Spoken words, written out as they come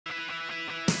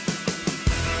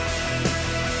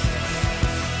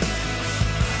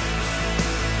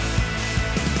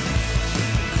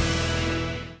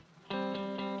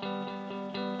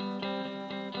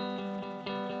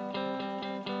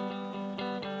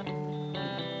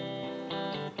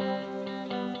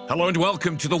Hello and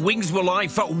welcome to the Wings for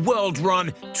Life World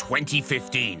Run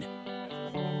 2015.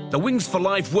 The Wings for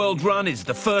Life World Run is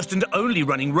the first and only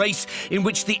running race in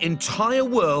which the entire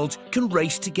world can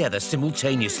race together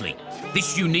simultaneously.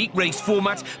 This unique race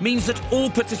format means that all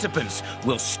participants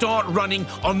will start running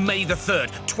on May the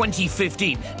 3rd,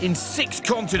 2015, in 6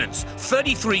 continents,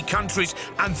 33 countries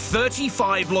and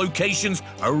 35 locations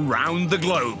around the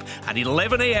globe at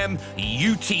 11 a.m.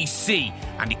 UTC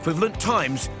and equivalent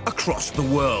times across the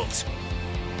world.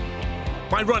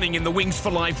 By running in the Wings for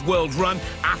Life World Run,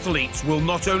 athletes will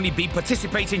not only be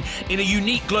participating in a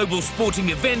unique global sporting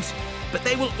event, but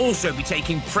they will also be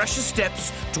taking precious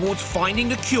steps towards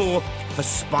finding a cure for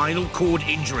spinal cord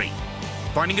injury.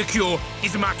 Finding a cure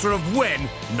is a matter of when,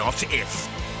 not if.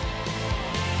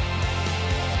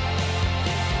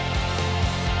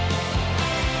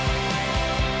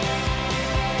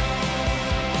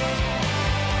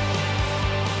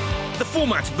 The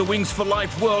format of the Wings for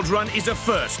Life World Run is a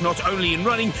first, not only in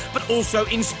running, but also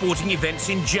in sporting events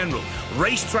in general.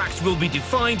 Racetracks will be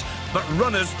defined, but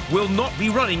runners will not be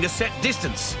running a set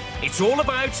distance. It's all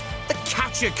about the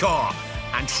catcher car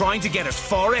and trying to get as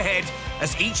far ahead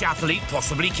as each athlete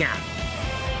possibly can.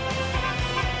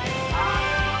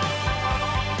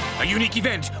 A unique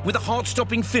event with a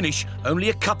heart-stopping finish. Only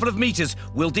a couple of meters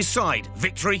will decide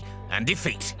victory and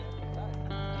defeat.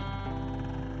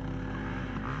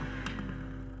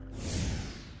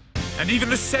 And even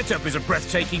the setup is a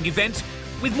breathtaking event,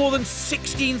 with more than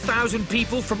 16,000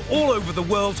 people from all over the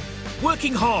world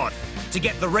working hard to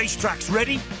get the racetracks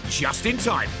ready just in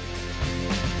time.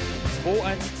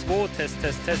 2-1-2, test,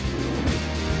 test, test.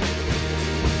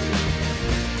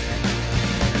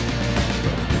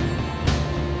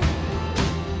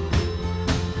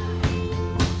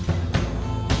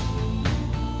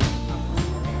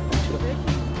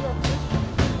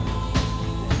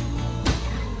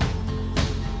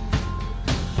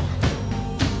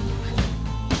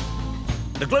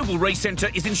 The Global Race Centre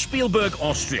is in Spielberg,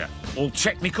 Austria. All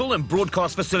technical and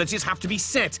broadcast facilities have to be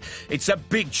set. It's a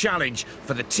big challenge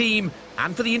for the team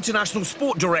and for the international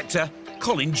sport director,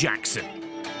 Colin Jackson.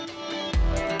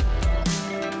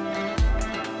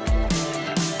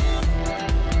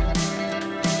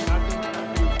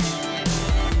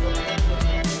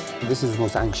 This is the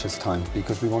most anxious time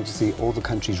because we want to see all the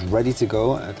countries ready to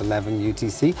go at 11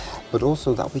 UTC, but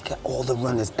also that we get all the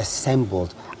runners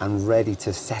assembled and ready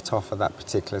to set off at that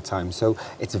particular time. So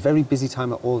it's a very busy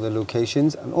time at all the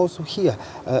locations and also here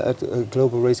at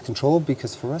Global Race Control,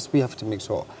 because for us we have to make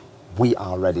sure we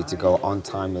are ready to go on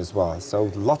time as well. So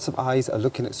lots of eyes are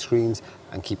looking at screens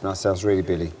and keeping ourselves really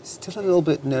busy. Still a little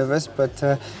bit nervous, but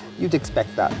you'd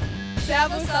expect that.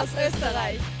 Servus aus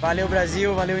Österreich. Valeu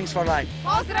Brasil, valeu Wings for Life.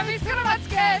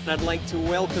 I'd like to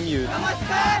welcome you.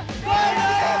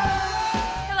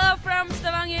 Hello from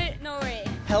Stavanger, Norway.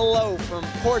 Hello from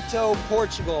Porto,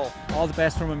 Portugal. All the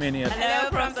best from Armenia.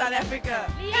 Hello from South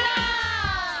Africa. Yeah!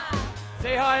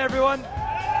 Say hi, everyone.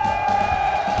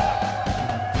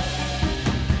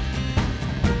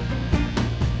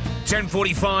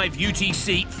 10:45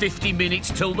 UTC, 50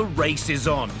 minutes till the race is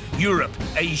on. Europe,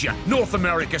 Asia, North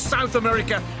America, South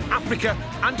America, Africa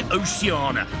and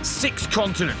Oceania. 6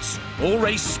 continents. All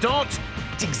race start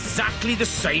at exactly the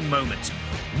same moment.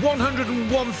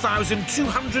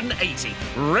 101,280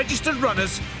 registered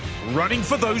runners running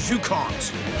for those who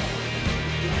can't.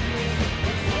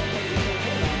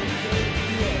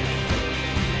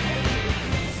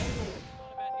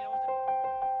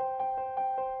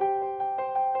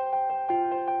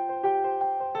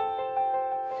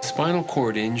 Spinal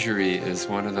cord injury is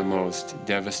one of the most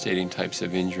devastating types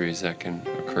of injuries that can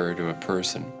occur to a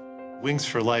person. Wings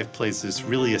for Life plays this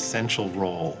really essential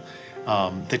role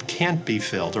that can't be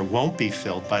filled or won't be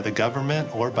filled by the government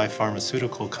or by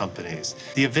pharmaceutical companies.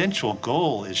 The eventual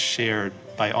goal is shared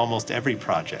by almost every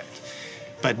project,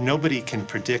 but nobody can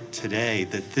predict today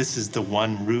that this is the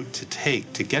one route to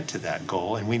take to get to that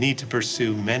goal, and we need to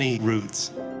pursue many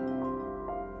routes.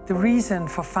 The reason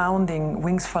for founding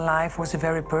Wings for Life was a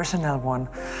very personal one.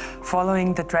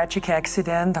 Following the tragic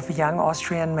accident of a young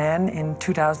Austrian man in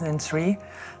 2003,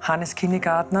 Hannes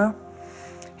Kinnegartner,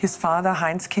 his father,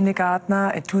 Heinz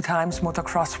Kinnegartner, a 2-time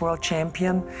motocross world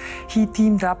champion, he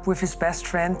teamed up with his best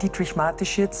friend Dietrich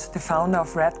Mateschitz, the founder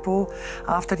of Red Bull,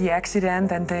 after the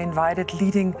accident, and they invited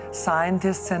leading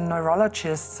scientists and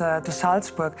neurologists to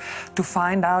Salzburg to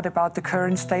find out about the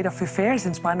current state of affairs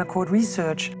in spinal cord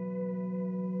research.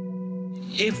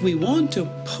 If we want to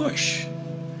push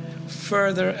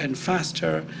further and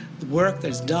faster the work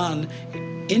that's done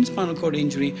in spinal cord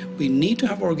injury, we need to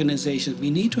have organizations, we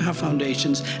need to have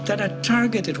foundations that are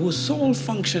targeted, whose sole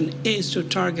function is to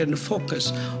target and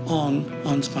focus on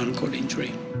spinal cord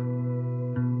injury.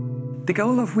 The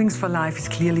goal of Wings for Life is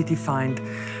clearly defined.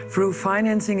 Through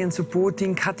financing and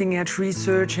supporting cutting-edge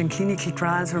research and clinical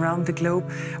trials around the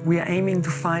globe, we are aiming to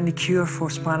find a cure for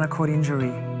spinal cord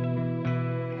injury.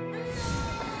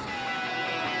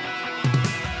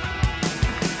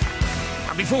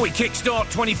 And before we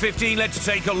kickstart 2015, let's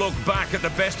take a look back at the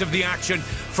best of the action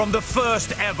from the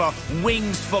first ever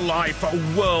Wings for Life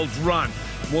World Run.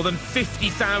 More than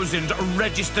 50,000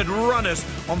 registered runners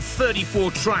on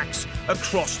 34 tracks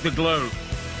across the globe.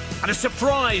 And a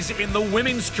surprise in the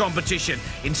women's competition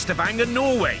in Stavanger,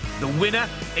 Norway. The winner,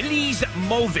 Elise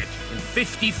Molvik, in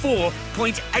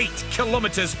 54.8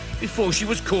 kilometers before she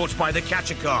was caught by the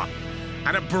catcher car.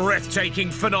 And a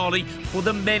breathtaking finale for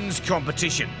the men's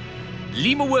competition.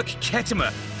 Lemawork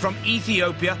Ketema from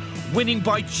Ethiopia, winning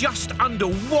by just under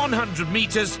 100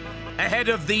 meters, ahead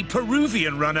of the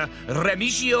Peruvian runner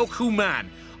Remigio Human.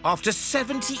 After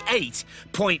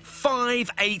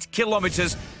 78.58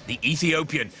 kilometers, the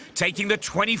Ethiopian taking the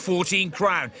 2014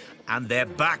 crown. And they're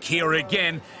back here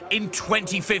again in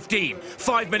 2015.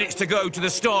 5 minutes to go to the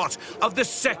start of the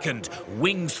second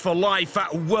Wings for Life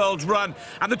World Run.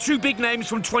 And the two big names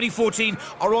from 2014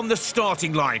 are on the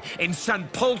starting line in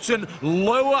St. Pölten,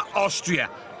 Lower Austria.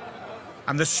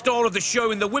 And the star of the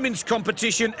show in the women's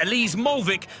competition, Elise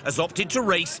Molvik, has opted to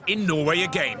race in Norway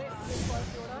again.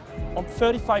 On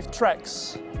 35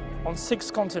 tracks, on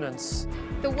 6 continents.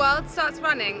 The world starts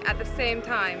running at the same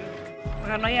time.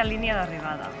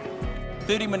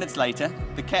 30 minutes later,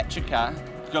 the catcher car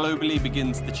globally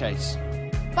begins the chase.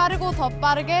 빠르고 더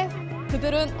빠르게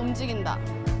그들은 움직인다.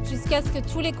 Jusqu'à ce que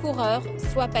tous les coureurs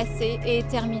soient passés et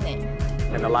terminés.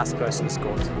 And the last person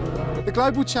scored. The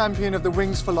global champion of the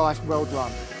Wings for Life World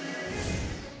Run.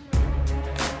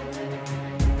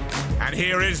 And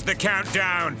here is the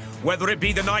countdown. Whether it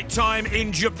be the night time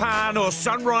in Japan or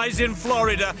sunrise in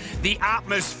Florida, the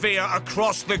atmosphere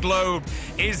across the globe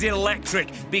is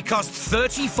electric because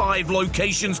 35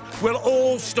 locations will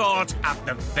all start at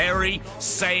the very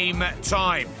same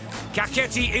time.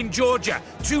 Kakheti in Georgia,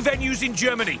 2 venues in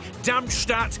Germany,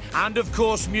 Darmstadt and of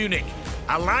course Munich.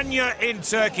 Alanya in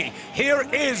Turkey. Here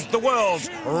is the world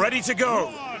ready to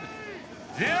go.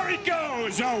 There it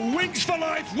goes, a Wings for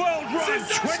Life World Run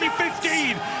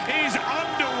 2015 is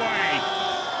underway.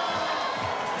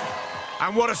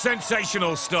 And what a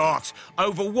sensational start.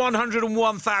 Over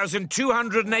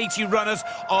 101,280 runners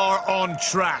are on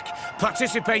track,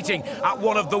 participating at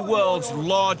one of the world's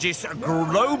largest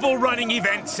global running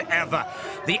events ever.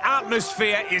 The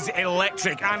atmosphere is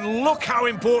electric, and look how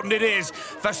important it is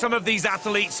for some of these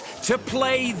athletes to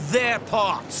play their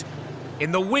part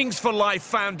in the Wings for Life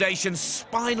Foundation's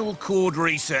spinal cord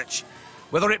research.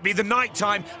 Whether it be the night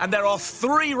time, and there are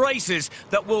 3 races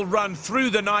that will run through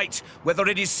the night, whether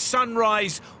it is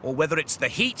sunrise or whether it's the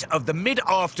heat of the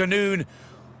mid-afternoon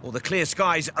or the clear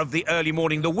skies of the early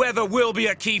morning. The weather will be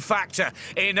a key factor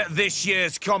in this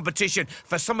year's competition.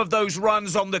 For some of those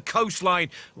runs on the coastline,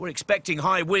 we're expecting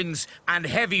high winds and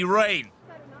heavy rain.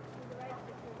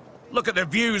 Look at the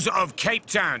views of Cape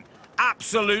Town.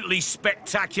 Absolutely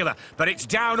spectacular, but it's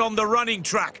down on the running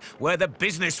track where the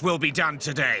business will be done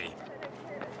today.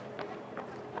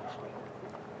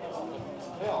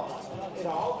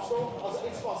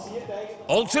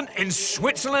 Alton in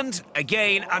Switzerland,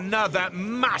 again another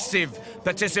massive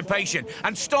participation.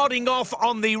 And starting off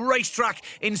on the racetrack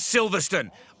in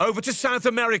Silverstone, over to South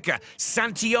America,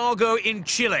 Santiago in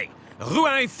Chile.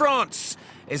 Rouen, France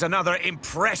is another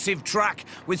impressive track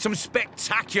with some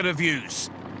spectacular views.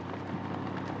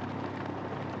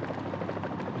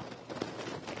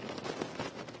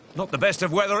 Not the best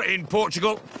of weather in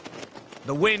Portugal.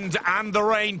 The wind and the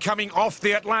rain coming off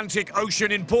the Atlantic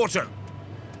Ocean in Porto.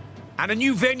 And a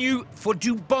new venue for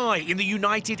Dubai in the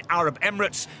United Arab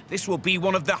Emirates. This will be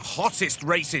one of the hottest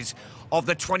races of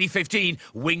the 2015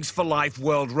 Wings for Life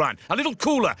World Run. A little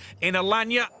cooler in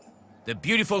Alanya, the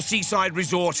beautiful seaside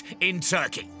resort in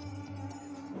Turkey.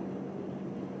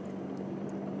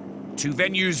 2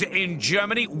 venues in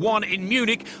Germany, 1 in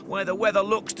Munich, where the weather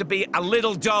looks to be a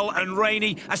little dull and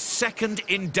rainy, a 2nd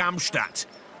in Darmstadt.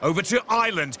 Over to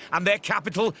Ireland and their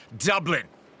capital, Dublin.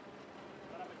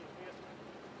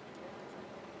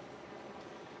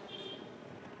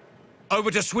 Over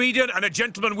to Sweden, and a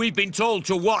gentleman we've been told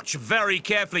to watch very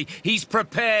carefully. He's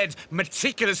prepared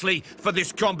meticulously for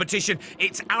this competition.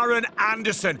 It's Aaron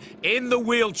Anderson in the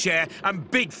wheelchair, and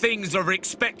big things are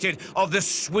expected of the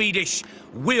Swedish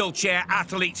wheelchair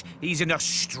athlete. He's in a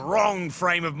strong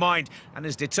frame of mind and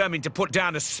is determined to put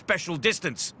down a special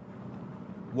distance.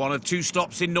 One of two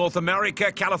stops in North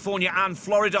America, California and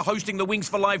Florida, hosting the Wings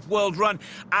for Life World Run,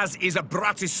 as is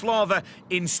Bratislava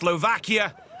in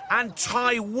Slovakia, and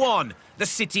Taiwan, the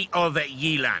city of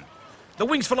Yilan. The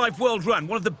Wings for Life World Run,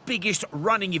 one of the biggest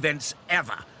running events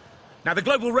ever. Now, the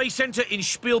Global Race Centre in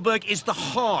Spielberg is the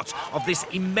heart of this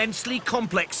immensely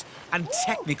complex and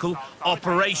technical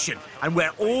operation, and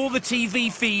where all the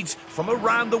TV feeds from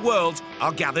around the world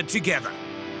are gathered together.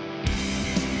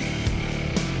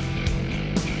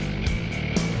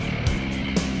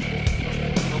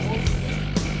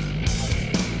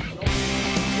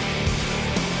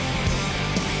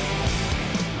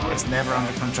 It's never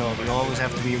under control. We always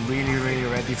have to be really, really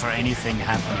ready for anything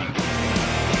happening.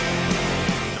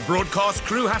 The broadcast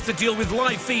crew has to deal with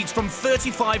live feeds from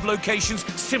 35 locations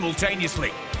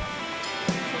simultaneously.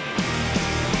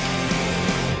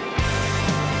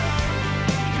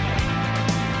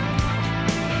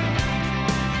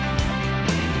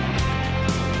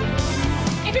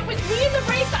 If it was me in the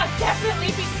race, I'd definitely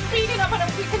be speeding up, and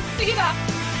if we can see that,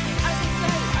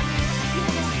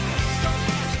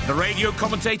 The radio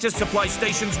commentators supply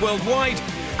stations worldwide.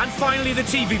 And finally, the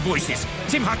TV voices,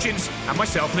 Tim Hutchins and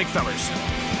myself, Nick Fellows.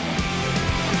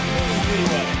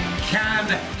 Can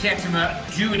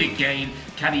Ketema do it again?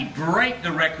 Can he break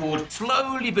the record?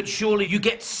 Slowly but surely, you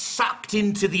get sucked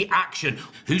into the action.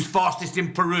 Who's fastest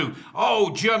in Peru?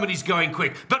 Oh, Germany's going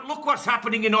quick. But look what's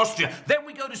happening in Austria. Then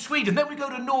we go to Sweden, then we go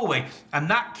to Norway. And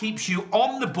that keeps you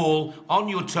on the ball, on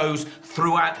your toes,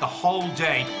 throughout the whole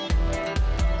day.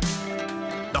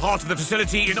 The heart of the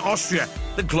facility in Austria,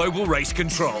 the Global Race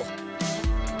Control.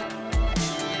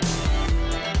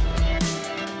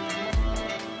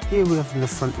 Here we have in the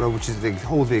front row, which is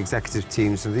all the executive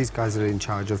teams, and these guys are in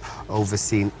charge of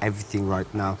overseeing everything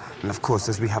right now. And of course,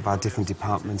 as we have our different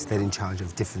departments, they're in charge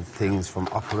of different things, from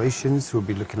operations, who will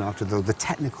be looking after the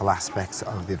technical aspects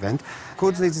of the event.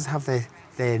 Coordinators have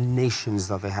their nations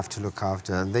that they have to look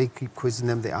after, and they keep quizzing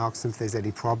them. They ask them if there's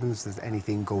any problems, if there's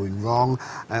anything going wrong.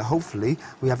 Hopefully,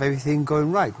 we have everything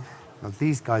going right. Now,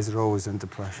 these guys are always under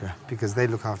pressure because they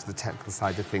look after the technical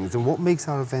side of things. And what makes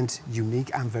our event unique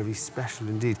and very special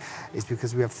indeed is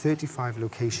because we have 35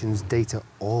 locations, data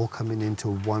all coming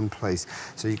into one place.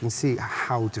 So you can see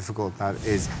how difficult that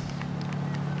is.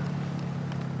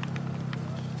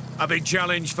 A big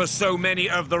challenge for so many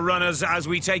of the runners as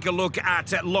we take a look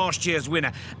at last year's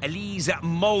winner, Elise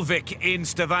Molvik in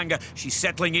Stavanger. She's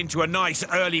settling into a nice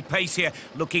early pace here,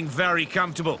 looking very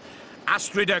comfortable.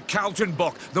 Astrid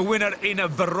Kaltenbach, the winner in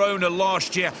Verona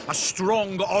last year, a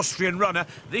strong Austrian runner,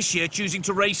 this year choosing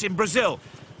to race in Brazil.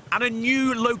 And a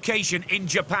new location in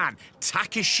Japan,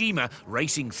 Takeshima,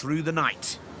 racing through the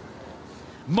night.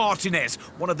 Martinez,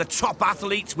 one of the top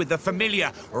athletes with the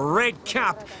familiar red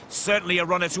cap, certainly a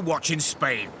runner to watch in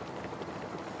Spain.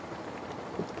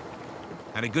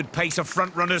 And a good pace of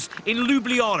front runners in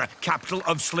Ljubljana, capital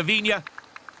of Slovenia.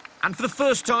 And for the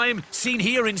first time, seen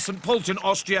here in St. Pölten,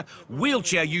 Austria,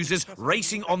 wheelchair users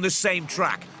racing on the same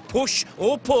track. Push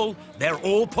or pull, they're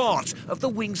all part of the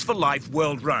Wings for Life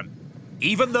World Run.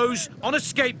 Even those on a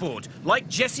skateboard, like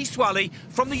Jesse Swally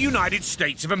from the United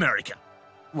States of America.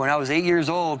 When I was 8 years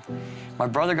old, my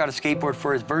brother got a skateboard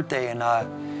for his birthday, and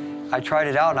I tried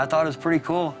it out, and I thought it was pretty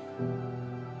cool.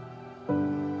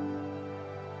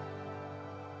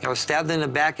 I was stabbed in the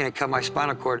back, and it cut my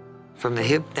spinal cord. From the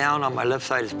hip down on my left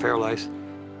side is paralyzed.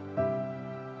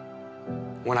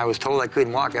 When I was told I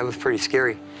couldn't walk, that was pretty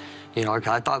scary. You know,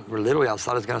 I thought, literally, I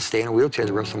thought I was going to stay in a wheelchair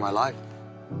the rest of my life.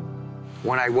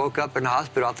 When I woke up in the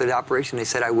hospital after the operation, they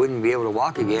said I wouldn't be able to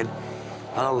walk again.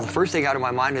 The first thing out of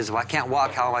my mind is, if I can't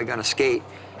walk, how am I going to skate?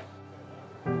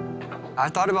 I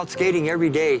thought about skating every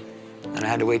day, and I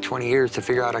had to wait 20 years to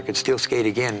figure out I could still skate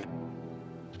again.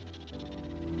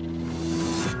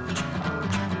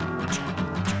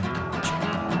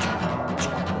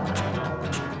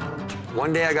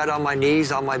 One day I got on my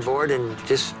knees on my board and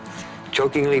just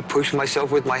jokingly pushed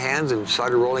myself with my hands and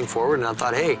started rolling forward, and I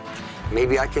thought, hey,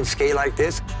 maybe I can skate like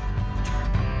this.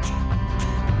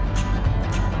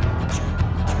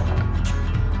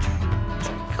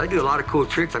 I do a lot of cool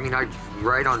tricks. I mean, I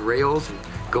ride on rails and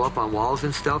go up on walls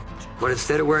and stuff. But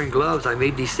instead of wearing gloves, I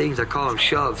made these things, I call them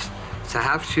shoves. It's a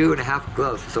half shoe and a half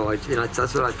glove, so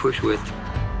that's what I push with.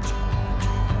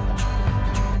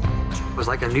 It was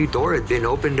like a new door had been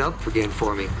opened up again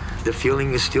for me. The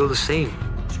feeling is still the same.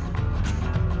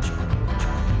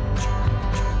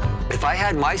 If I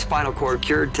had my spinal cord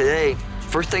cured today,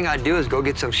 first thing I'd do is go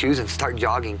get some shoes and start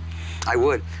jogging. I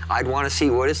would. I'd want to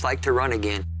see what it's like to run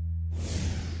again.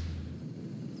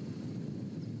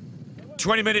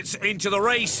 20 minutes into the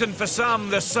race, and for some,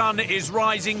 the sun is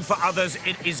rising. For others,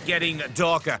 it is getting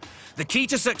darker. The key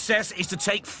to success is to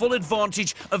take full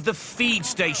advantage of the feed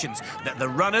stations that the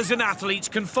runners and athletes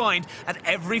can find at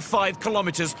every 5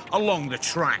 kilometers along the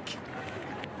track.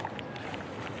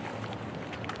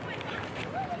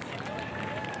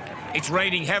 It's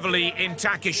raining heavily in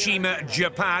Takashima,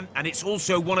 Japan, and it's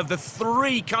also one of the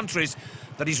 3 countries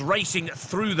that is racing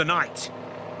through the night.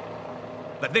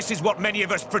 But this is what many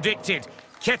of us predicted.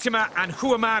 Ketema and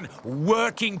Huaman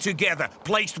working together,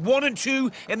 placed 1 and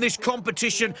 2 in this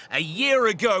competition a year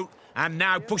ago, and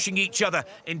now pushing each other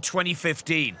in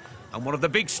 2015. And one of the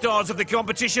big stars of the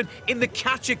competition in the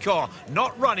catcher car,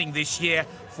 not running this year,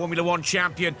 Formula 1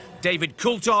 champion David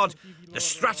Coulthard. The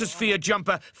stratosphere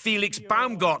jumper Felix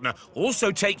Baumgartner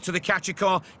also takes to the catcher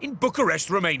car in Bucharest,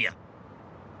 Romania.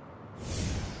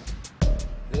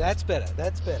 That's better,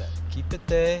 that's better. Keep it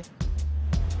there.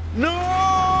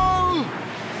 No!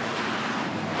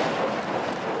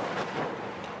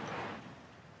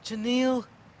 Janelle,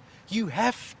 you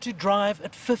have to drive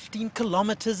at 15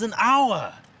 kilometers an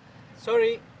hour.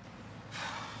 Sorry.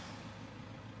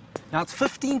 Now it's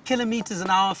 15 kilometers an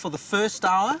hour for the first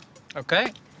hour.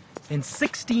 Okay. Then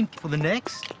 16 for the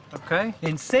next. Okay.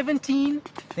 Then 17,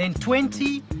 then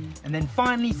 20, and then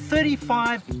finally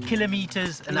 35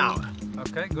 kilometers an hour.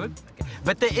 Okay, good. Okay.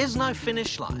 But there is no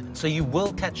finish line, so you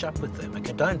will catch up with them.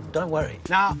 Okay, don't worry.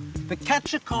 Now, the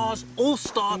catcher cars all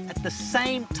start at the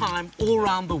same time all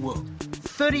around the world.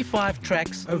 35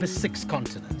 tracks over 6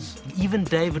 continents. Even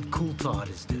David Coulthard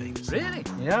is doing this. Really?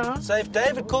 Yeah. So if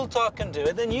David Coulthard can do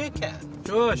it, then you can.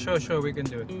 Sure, we can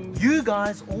do it. You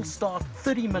guys all start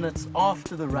 30 minutes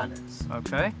after the runners.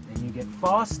 Okay. Then you get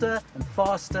faster and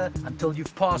faster until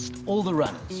you've passed all the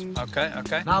runners. Okay.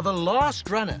 Now, the last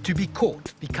runner to be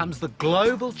caught becomes the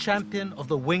global champion of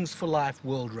the Wings for Life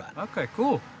World Run. Okay,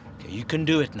 cool. Okay, you can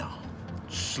do it now.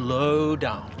 Slow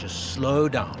down, just slow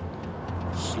down.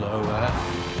 Slower.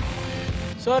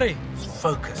 Sorry.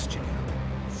 Focus, Jimmy.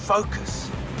 Focus.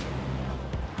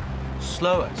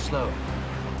 Slower. Sorry.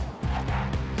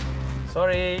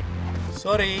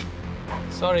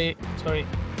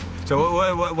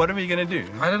 So what are we going to do?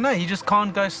 I don't know, you just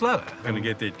can't go slower. We're going to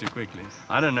get there too quickly.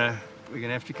 I don't know. We're going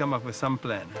to have to come up with some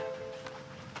plan.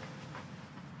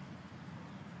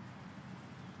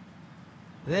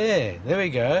 There we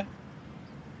go.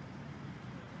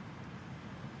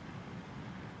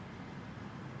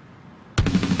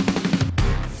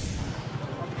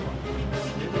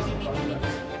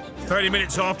 "30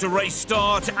 minutes after race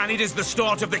start, and it is the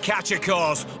start of the catcher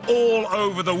cars all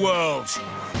over the world.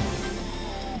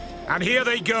 And here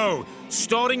they go,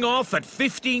 starting off at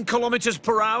 15 kilometers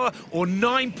per hour or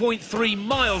 9.3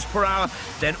 miles per hour.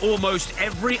 Then almost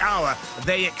every hour,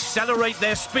 they accelerate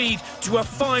their speed to a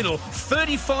final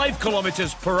 35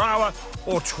 kilometers per hour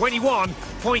or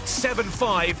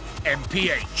 21.75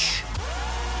 mph.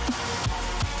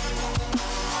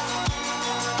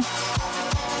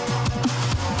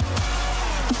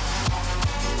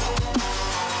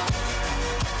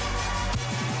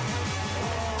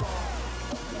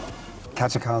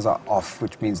 Catcher cars are off,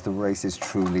 which means the race is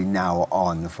truly now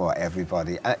on for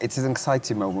everybody. It's an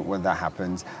exciting moment when that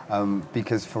happens,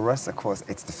 because for us, of course,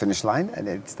 it's the finish line and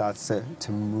it starts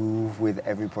to move with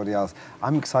everybody else.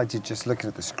 I'm excited just looking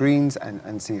at the screens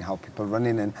and seeing how people are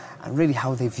running and really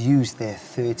how they've used their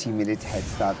 30-minute head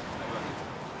start.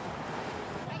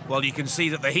 Well, you can see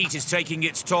that the heat is taking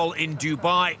its toll in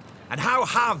Dubai. And how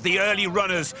have the early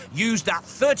runners used that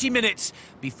 30 minutes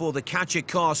before the catcher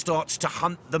car starts to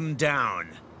hunt them down?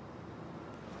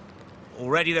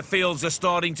 Already the fields are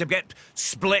starting to get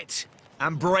split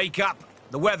and break up.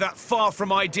 The weather far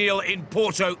from ideal in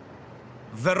Porto.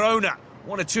 Verona,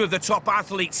 1 or 2 of the top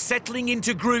athletes settling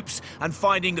into groups and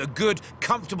finding a good,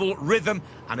 comfortable rhythm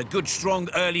and a good, strong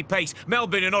early pace.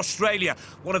 Melbourne in Australia,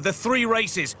 one of the 3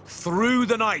 races through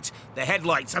the night. The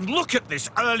headlights, and look at this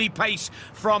early pace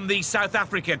from the South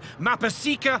African.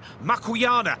 Mapasika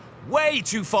Makuyana, way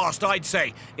too fast, I'd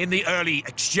say, in the early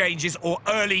exchanges or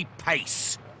early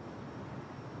pace.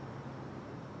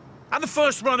 And the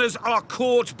first runners are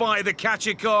caught by the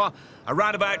catcher car,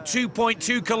 around about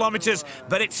 2.2 kilometers,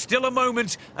 but it's still a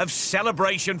moment of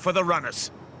celebration for the runners.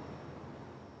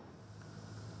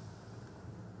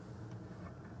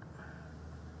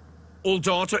 All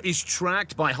data is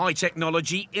tracked by high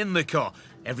technology in the car.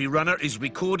 Every runner is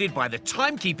recorded by the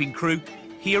timekeeping crew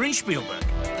here in Spielberg.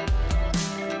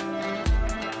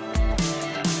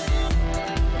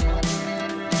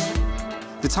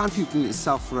 timekeeping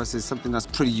itself for us is something that's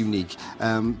pretty unique,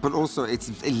 but also it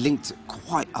linked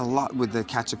quite a lot with the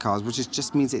catcher cars, which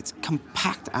just means it's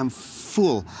compact and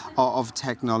full of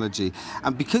technology.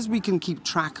 And because we can keep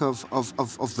track of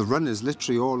the runners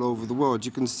literally all over the world,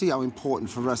 you can see how important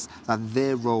for us that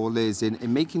their role is in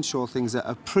making sure things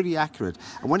are pretty accurate.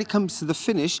 And when it comes to the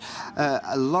finish,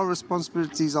 a lot of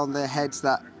responsibilities on their heads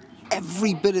that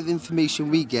every bit of information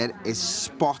we get is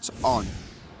spot on.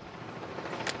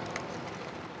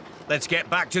 Let's get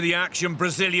back to the action.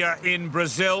 Brasilia in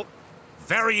Brazil.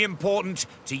 Very important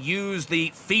to use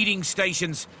the feeding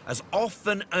stations as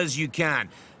often as you can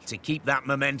to keep that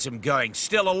momentum going.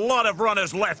 Still a lot of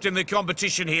runners left in the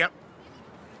competition here.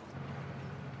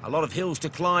 A lot of hills to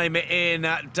climb in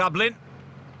Dublin.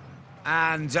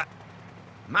 And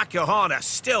Makahana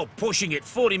still pushing it,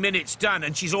 40 minutes done,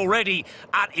 and she's already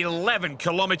at 11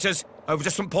 kilometres over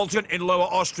to St. Pölten in Lower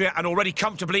Austria, and already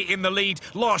comfortably in the lead,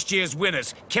 last year's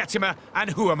winners, Ketema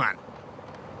and Huaman.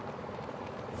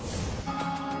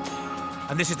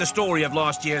 And this is the story of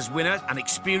last year's winner, an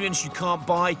experience you can't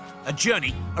buy, a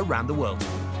journey around the world.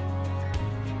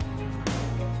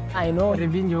 I know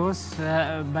Revinhos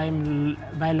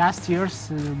by last year's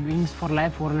Wings for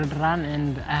Life World Run,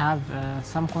 and I have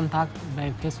some contact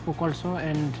by Facebook also,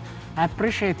 and I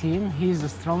appreciate him. He's a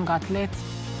strong athlete.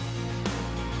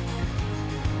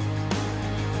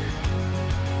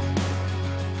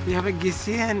 Wir haben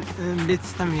gesehen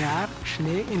letztes Jahr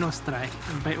Schnee in Österreich.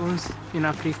 Bei uns in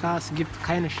Afrika es gibt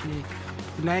keine Schnee.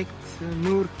 Vielleicht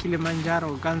nur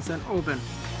Kilimanjaro ganz oben.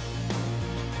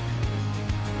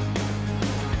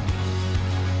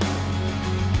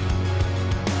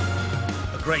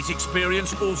 A great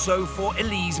experience also for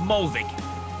Elise Molvig.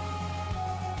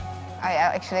 I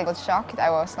actually got shocked.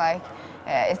 I was like,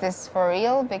 is this for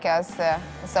real? Because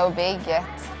it's so big yet.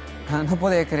 No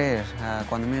podía creer.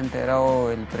 Cuando me he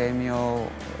enterado el premio,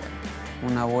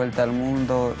 una vuelta al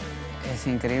mundo, es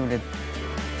increíble.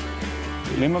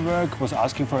 Lemawork was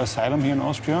asking for asylum here in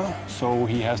Austria, so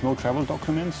he has no travel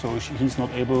documents, so he's not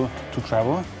able to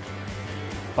travel.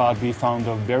 But we found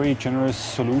a very generous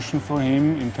solution for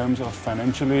him in terms of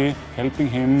financially helping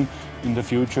him in the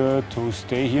future to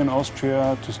stay here in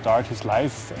Austria, to start his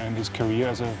life and his career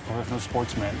as a professional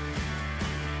sportsman.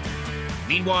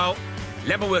 Meanwhile,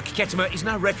 Lemawork Ketema is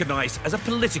now recognised as a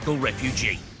political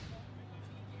refugee.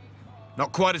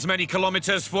 Not quite as many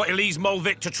kilometres for Elise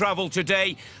Molvig to travel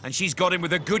today, and she's got in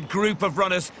with a good group of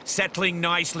runners settling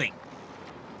nicely.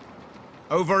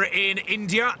 Over in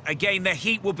India, again, the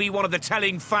heat will be one of the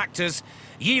telling factors.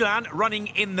 Yilan running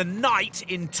in the night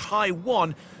in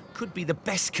Taiwan could be the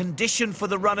best condition for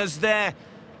the runners there.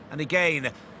 And again,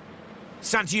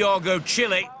 Santiago,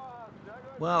 Chile.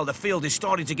 Well, the field is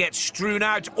starting to get strewn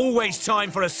out. Always time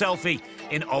for a selfie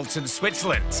in Olten,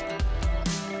 Switzerland.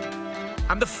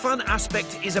 And the fun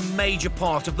aspect is a major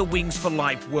part of the Wings for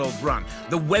Life World Run.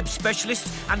 The web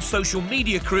specialist and social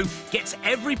media crew gets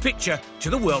every picture to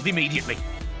the world immediately.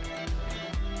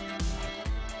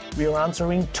 We are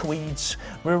answering tweets,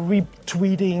 we're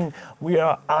retweeting, we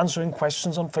are answering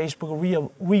questions on Facebook, we are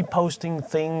reposting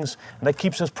things, and that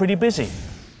keeps us pretty busy.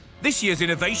 This year's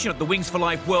innovation at the Wings for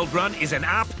Life World Run is an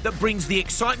app that brings the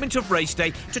excitement of race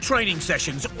day to training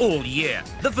sessions all year.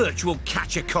 The virtual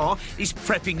catcher car is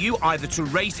prepping you either to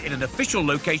race in an official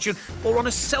location or on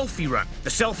a selfie run. The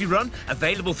selfie run,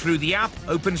 available through the app,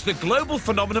 opens the global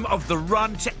phenomenon of the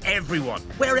run to everyone,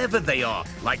 wherever they are,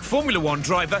 like Formula One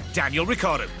driver Daniel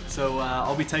Ricciardo. So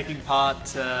I'll be taking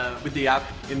part with the app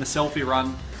in the selfie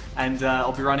run, and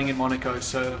I'll be running in Monaco.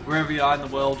 So wherever you are in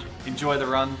the world, enjoy the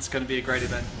run. It's going to be a great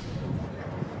event.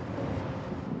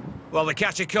 Well, the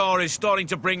catcher car is starting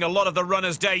to bring a lot of the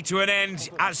runner's day to an end,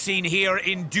 as seen here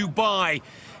in Dubai,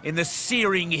 in the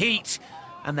searing heat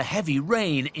and the heavy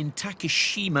rain in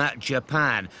Takashima,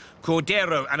 Japan.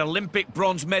 Cordeiro, an Olympic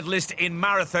bronze medalist in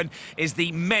marathon, is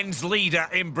the men's leader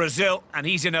in Brazil, and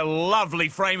he's in a lovely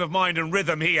frame of mind and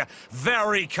rhythm here.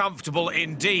 Very comfortable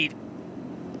indeed.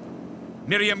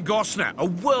 Miriam Gosner, a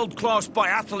world-class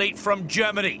biathlete from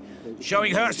Germany,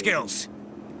 showing her skills.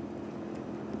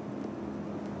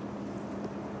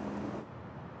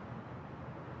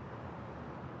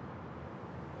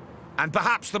 And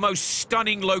perhaps the most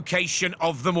stunning location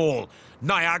of them all,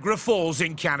 Niagara Falls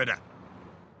in Canada.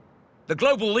 The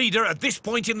global leader at this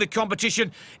point in the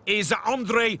competition is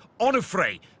André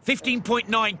Onufre,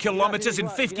 15.9 kilometres in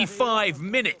 55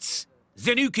 minutes.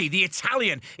 Zenuki, the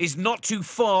Italian, is not too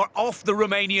far off the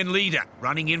Romanian leader,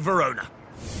 running in Verona.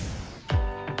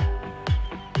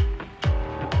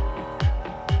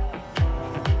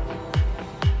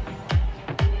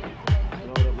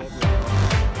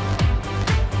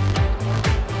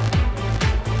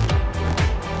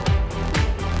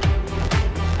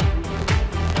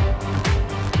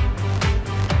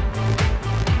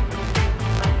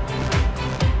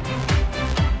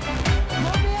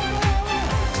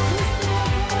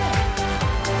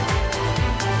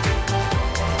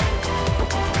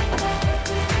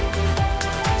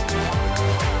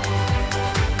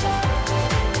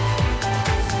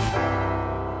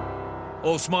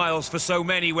 All smiles for so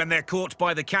many when they're caught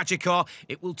by the catcher car.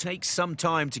 It will take some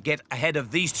time to get ahead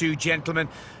of these two gentlemen.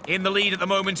 In the lead at the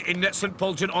moment in St.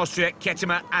 Pölten, Austria,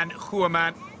 Ketema and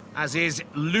Huaman, as is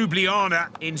Ljubljana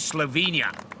in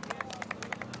Slovenia.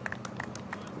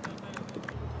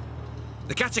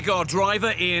 The catcher car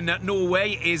driver in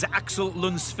Norway is Axel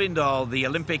Lundsvindal, the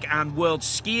Olympic and world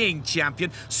skiing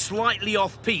champion, slightly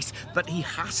off-piste, but he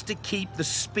has to keep the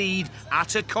speed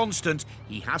at a constant.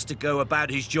 He has to go about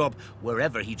his job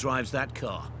wherever he drives that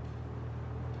car.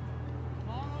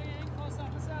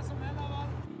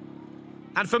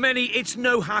 And for many, it's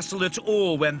no hassle at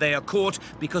all when they are caught,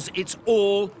 because it's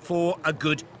all for a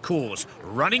good cause,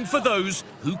 running for those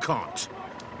who can't.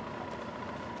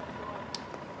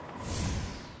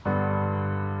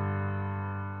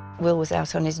 Will was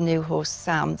out on his new horse,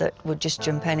 Sam, that would just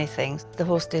jump anything. The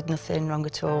horse did nothing wrong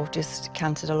at all, just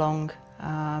cantered along.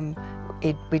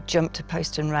 We'd jumped to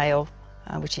post and rail,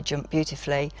 which he jumped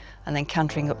beautifully, and then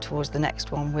cantering up towards the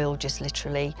next one, Will just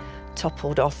literally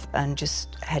toppled off and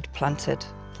just head planted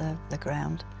the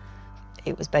ground.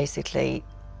 It was basically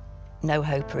no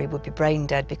hope, or he would be brain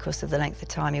dead because of the length of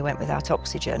time he went without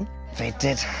oxygen. They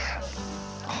did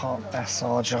heart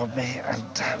massage on me and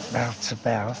mouth to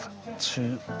mouth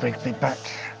to bring me back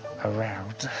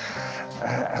around,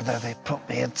 and then they put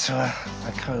me into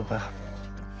a coma.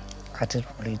 I didn't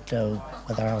really know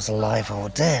whether I was alive or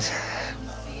dead.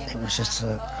 It was just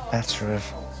a matter of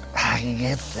hanging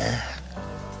in there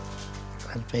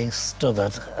and being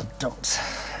stubborn and not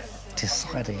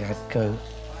deciding I'd go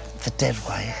the dead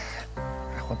way.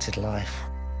 I wanted life.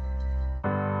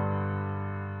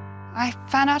 I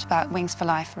found out about Wings for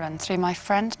Life run through my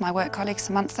friend, my work colleague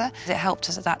Samantha. It helped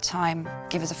us at that time,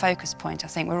 give us a focus point. I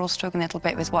think we were all struggling a little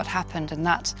bit with what happened, and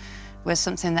that was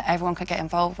something that everyone could get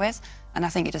involved with. And I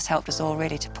think it just helped us all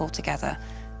really to pull together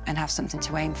and have something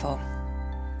to aim for.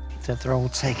 That they're all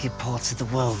taking part in the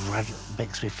world run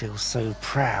makes me feel so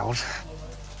proud.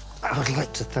 I would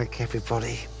like to thank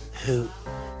everybody who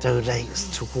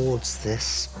donates towards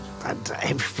this and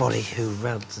everybody who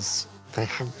runs. They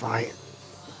have my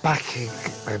backing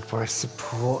and my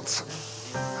support,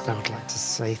 and I would like to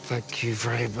say thank you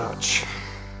very much.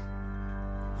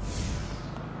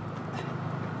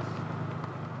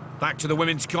 Back to the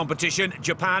women's competition.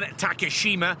 Japan,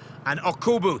 Takashima, and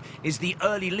Okubu is the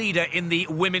early leader in the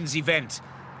women's event.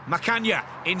 Makanya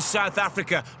in South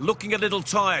Africa looking a little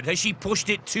tired. Has she pushed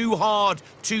it too hard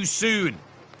too soon?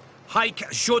 Heike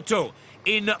Shoto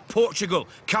in Portugal,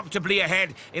 comfortably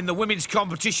ahead in the women's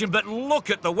competition, but look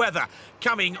at the weather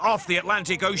coming off the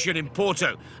Atlantic Ocean in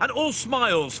Porto. And all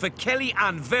smiles for Kelly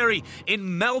Ann Very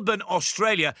in Melbourne,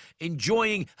 Australia,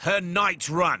 enjoying her night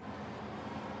run.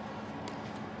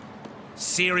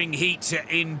 Searing heat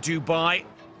in Dubai.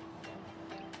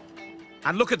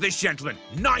 And look at this gentleman,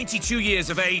 92 years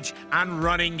of age and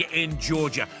running in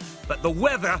Georgia. But the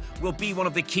weather will be one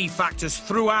of the key factors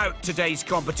throughout today's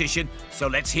competition, so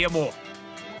let's hear more.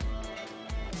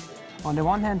 On the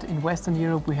one hand, in Western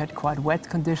Europe we had quite wet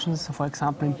conditions. So for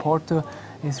example, in Porto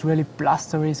it's really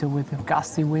blustery, so with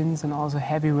gusty winds and also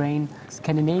heavy rain.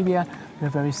 Scandinavia, we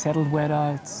have very settled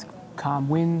weather, it's calm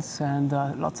winds and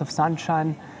lots of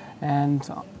sunshine. And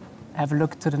have a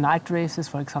look to the night races,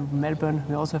 for example Melbourne,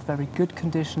 we also have very good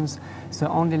conditions, so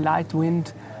only light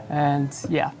wind and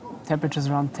yeah, temperatures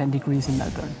around 10 degrees in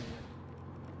Melbourne.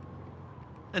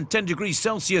 And 10 degrees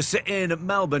Celsius in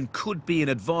Melbourne could be an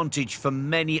advantage for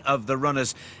many of the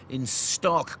runners, in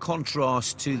stark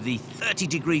contrast to the 30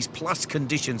 degrees plus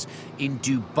conditions in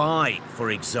Dubai, for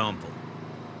example.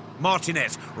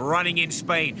 Martinez running in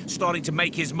Spain, starting to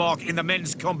make his mark in the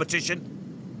men's competition.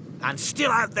 And still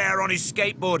out there on his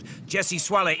skateboard, Jesse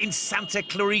Swale in Santa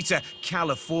Clarita,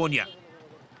 California.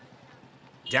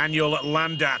 Daniel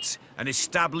Landat, an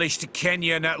established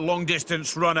Kenyan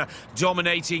long-distance runner,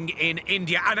 dominating in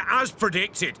India. And as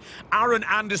predicted, Aaron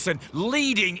Anderson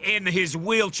leading in his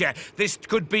wheelchair. This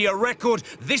could be a record.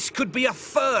 This could be a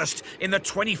first in the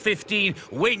 2015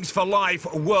 Wings for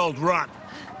Life World Run.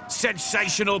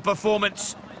 Sensational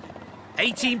performance.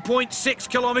 18.6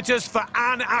 kilometres for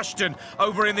Anne Ashton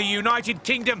over in the United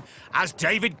Kingdom, as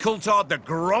David Coulthard, the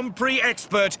Grand Prix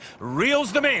expert,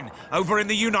 reels them in over in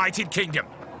the United Kingdom.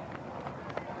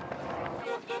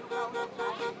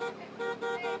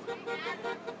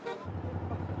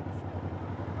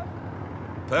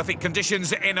 Perfect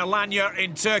conditions in Alanya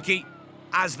in Turkey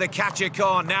as the catcher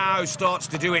car now starts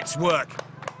to do its work.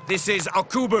 This is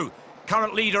Okubu,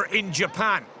 current leader in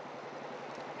Japan.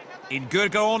 In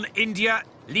Gurgaon, India,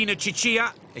 Lina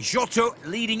Chichia, Giotto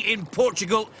leading in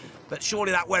Portugal, but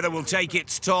surely that weather will take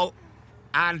its toll.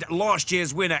 And last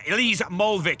year's winner, Elise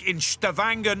Molvik in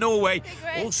Stavanger, Norway,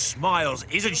 all smiles.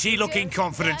 Isn't she looking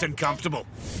confident and comfortable?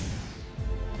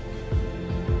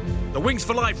 The Wings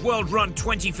for Life World Run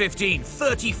 2015,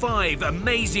 35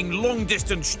 amazing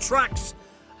long-distance tracks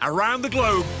around the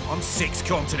globe on 6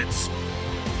 continents.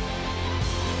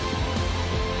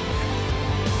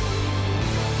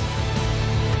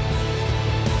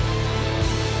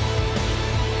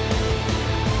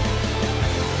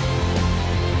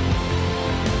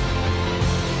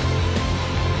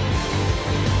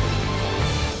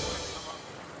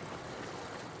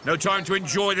 No time to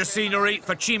enjoy the scenery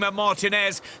for Chima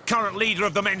Martinez, current leader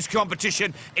of the men's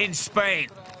competition in Spain.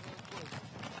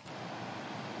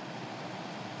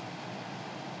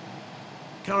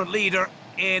 Current leader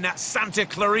in Santa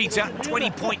Clarita,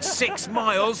 20.6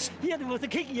 miles.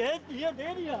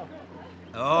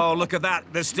 Oh, look at that.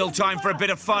 There's still time for a bit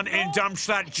of fun in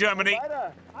Darmstadt, Germany.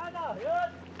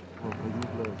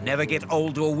 Never get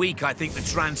old or weak, I think the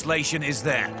translation is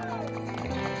there.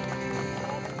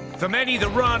 For many, the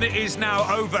run is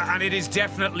now over, and it is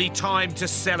definitely time to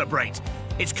celebrate.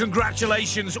 It's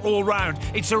congratulations all round.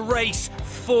 It's a race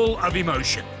full of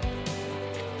emotion.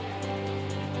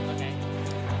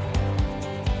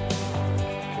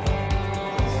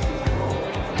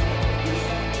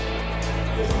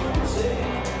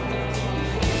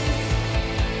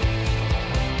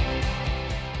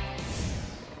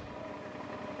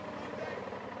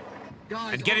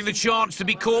 And getting the chance to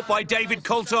be caught by David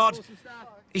Coulthard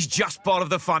is just part of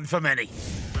the fun for many.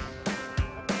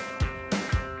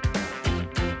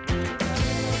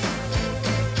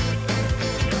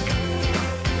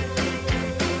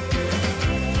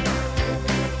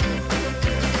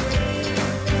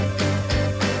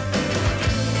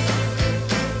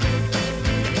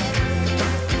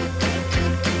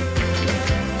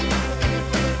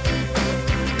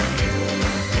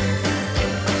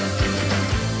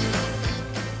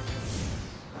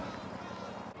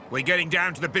 We're getting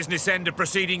down to the business end of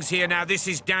proceedings here now. This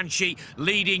is Danci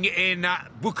leading in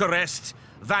Bucharest.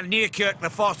 Van Niekerk, the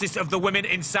fastest of the women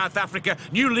in South Africa.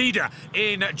 New leader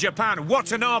in Japan.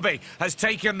 Watanabe has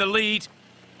taken the lead.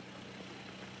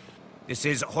 This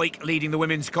is Hoik leading the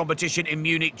women's competition in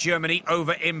Munich, Germany.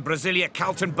 Over in Brasilia,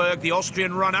 Kaltenberg, the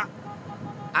Austrian runner.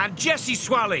 And Jesse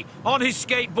Swally on his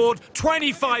skateboard,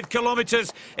 25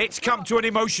 kilometres. It's come to an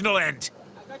emotional end.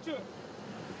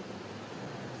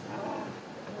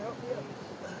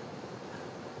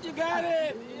 You got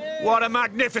it! Yeah. What a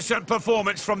magnificent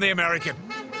performance from the American.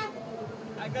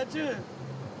 I got you.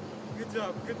 Good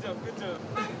job, good job, good job.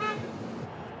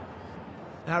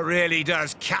 That really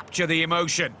does capture the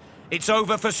emotion. It's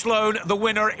over for Sloane, the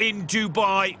winner in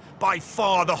Dubai, by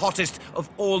far the hottest of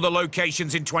all the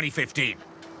locations in 2015.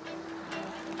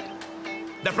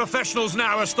 The professionals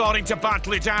now are starting to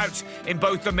battle it out in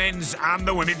both the men's and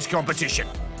the women's competition.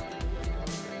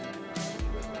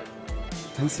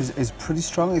 Pace is pretty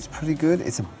strong, it's pretty good.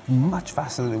 It's much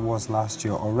faster than it was last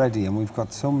year already, and we've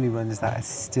got so many runners that are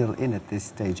still in at this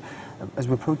stage. As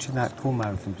we're approaching that full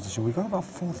marathon position, we've got about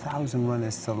 4,000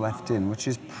 runners still left in, which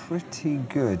is pretty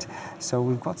good. So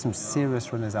we've got some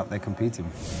serious runners out there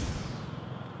competing.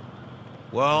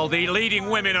 Well, the leading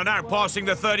women are now passing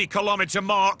the 30-kilometre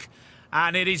mark,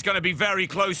 and it is going to be very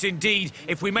close indeed.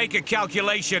 If we make a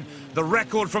calculation, the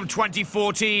record from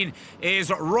 2014 is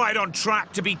right on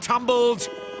track to be tumbled.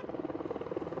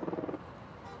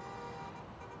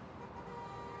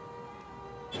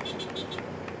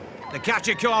 The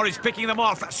catcher car is picking them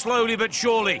off slowly but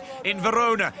surely in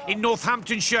Verona, in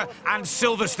Northamptonshire and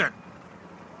Silverstone.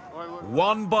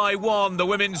 One by one, the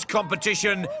women's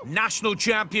competition national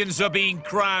champions are being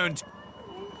crowned.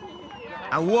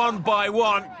 And one by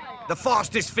one, the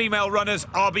fastest female runners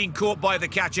are being caught by the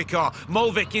catcher car.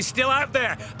 Molvik is still out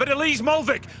there, but Elise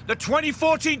Molvik, the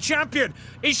 2014 champion,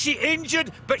 is she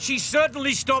injured? But she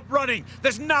certainly stopped running.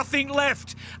 There's nothing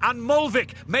left, and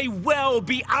Molvik may well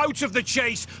be out of the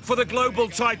chase for the global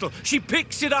title. She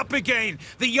picks it up again,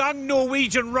 the young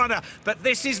Norwegian runner, but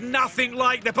this is nothing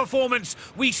like the performance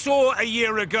we saw a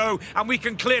year ago, and we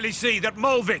can clearly see that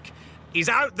Molvik is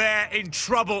out there in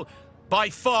trouble, by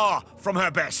far from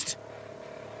her best.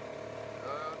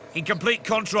 In complete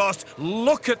contrast,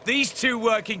 look at these two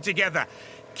working together.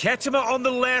 Ketema on the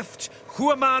left,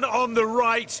 Huaman on the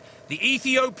right, the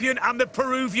Ethiopian and the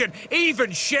Peruvian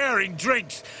even sharing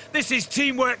drinks. This is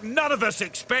teamwork none of us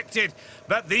expected,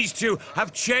 but these two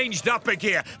have changed up a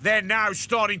gear. They're now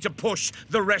starting to push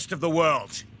the rest of the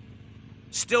world.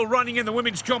 Still running in the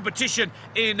women's competition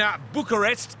in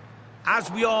Bucharest.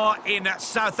 as we are in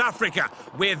South Africa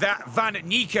with Van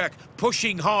Niekerk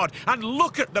pushing hard. And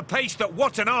look at the pace that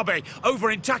Watanabe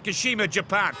over in Takashima,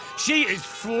 Japan. She is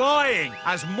flying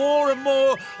as more and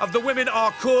more of the women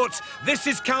are caught. This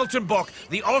is Kaltenbach,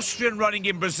 the Austrian running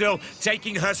in Brazil,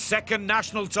 taking her second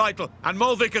national title. And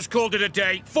Molvik has called it a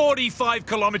day. 45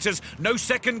 kilometers, no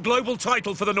second global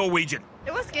title for the Norwegian.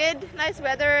 It was good, nice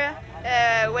weather,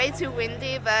 way too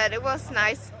windy, but it was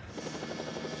nice.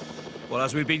 Well,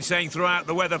 as we've been saying throughout,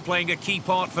 the weather playing a key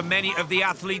part for many of the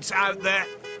athletes out there.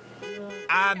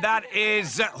 And that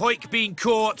is Hoik being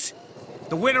caught.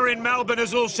 The winner in Melbourne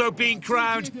has also been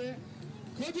crowned.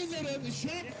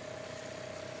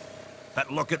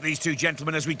 But look at these two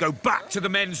gentlemen as we go back to the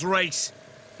men's race.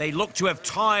 They look to have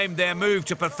timed their move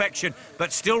to perfection,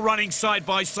 but still running side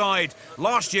by side.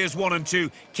 Last year's 1 and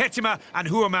 2, Ketema and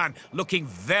Huaman looking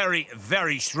very,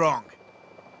 very strong.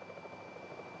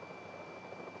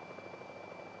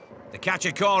 The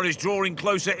catcher car is drawing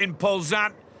closer in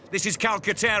Polzan. This is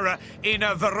Calcaterra in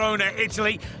Verona,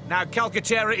 Italy. Now,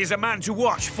 Calcaterra is a man to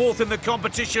watch, fourth in the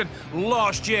competition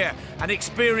last year. An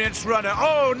experienced runner.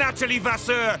 Oh, Nathalie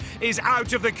Vasseur is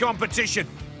out of the competition.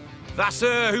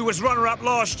 Vasseur, who was runner-up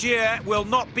last year, will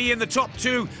not be in the top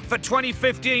 2 for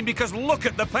 2015 because look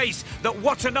at the pace that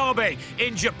Watanabe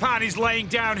in Japan is laying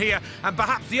down here. And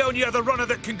perhaps the only other runner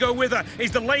that can go with her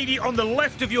is the lady on the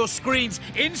left of your screens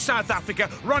in South Africa,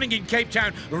 running in Cape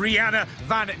Town, Rianne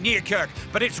van Niekerk.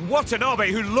 But it's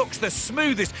Watanabe who looks the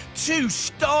smoothest. Two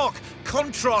stark,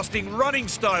 contrasting running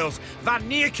styles. Van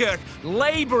Niekerk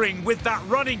labouring with that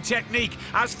running technique.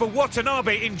 As for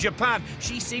Watanabe in Japan,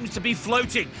 she seems to be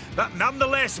floating. But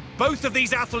nonetheless, both of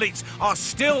these athletes are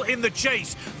still in the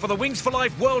chase for the Wings for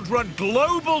Life World Run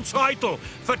global title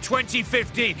for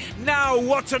 2015. Now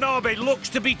Watanabe looks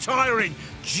to be tiring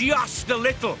just a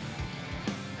little.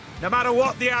 No matter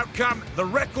what the outcome, the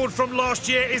record from last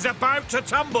year is about to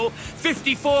tumble.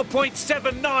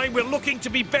 54.79. We're looking to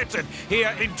be bettered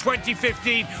here in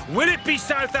 2015. Will it be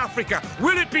South Africa?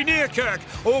 Will it be Niekerk?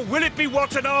 Or will it be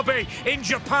Watanabe in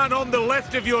Japan on the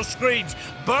left of your screens?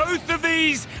 Both of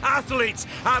these athletes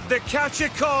have the catcher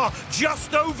car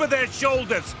just over their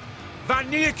shoulders.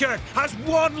 Van Niekerk has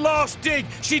one last dig.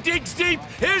 She digs deep.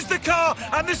 Here's the car,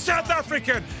 and the South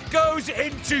African goes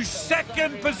into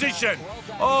second position.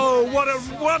 Oh, what a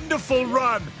wonderful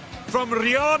run from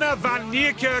Rianne van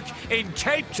Niekerk in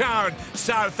Cape Town,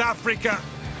 South Africa.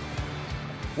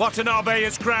 Watanabe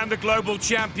is crowned the global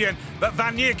champion, but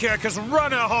van Niekerk has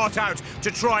run her heart out to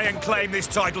try and claim this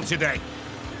title today.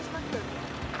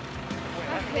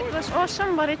 It was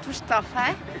awesome, but it was tough,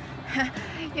 eh?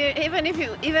 Even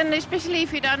especially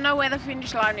if you don't know where the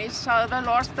finish line is, so the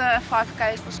last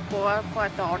 5Ks was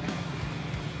quite hard.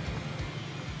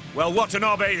 Well,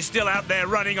 Watanabe is still out there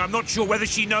running. I'm not sure whether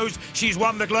she knows she's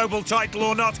won the global title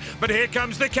or not, but here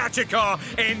comes the catcher car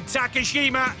in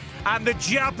Takashima, and the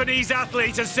Japanese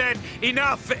athlete has said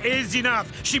enough is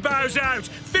enough. She bows out.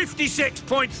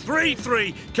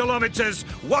 56.33 kilometers.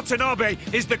 Watanabe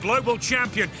is the global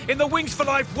champion in the Wings for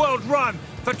Life World Run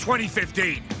for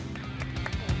 2015.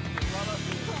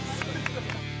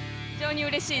 非常に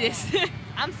嬉しいです。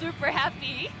I'm super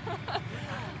happy.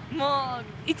 もう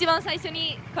一番最初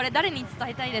にこれ誰に伝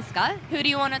えたいですか？ Who do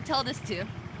you want to tell this to?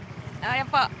 やっ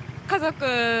ぱ家族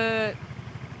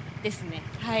ですね。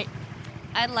はい。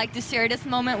I'd like to share this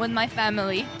moment with my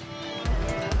family.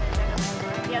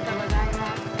 ありがとうござい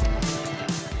ます。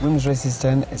 Women's race is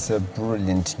 10. It's a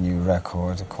brilliant new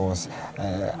record, of course.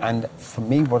 And for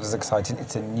me, what is exciting,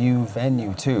 it's a new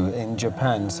venue too in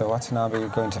Japan. So Watanabe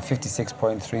going to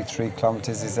 56.33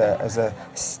 kilometers is a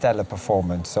stellar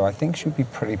performance. So I think she'll be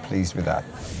pretty pleased with that.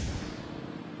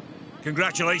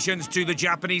 Congratulations to the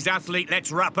Japanese athlete.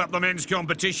 Let's wrap up the men's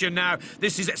competition now.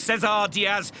 This is Cesar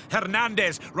Diaz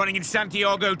Hernandez running in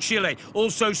Santiago, Chile.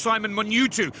 Also Simon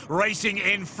Monutu racing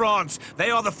in France. They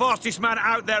are the fastest man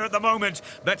out there at the moment.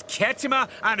 But Ketema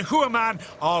and Huaman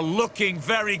are looking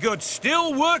very good.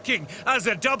 Still working as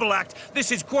a double act.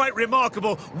 This is quite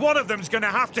remarkable. One of them's going to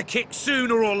have to kick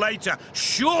sooner or later.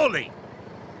 Surely.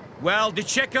 Well, De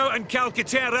Cecco and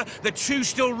Calcaterra, the two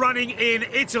still running in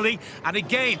Italy. And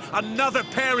again, another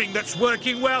pairing that's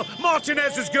working well.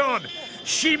 Martinez has gone.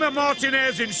 Shima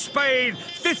Martinez in Spain,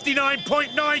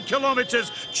 59.9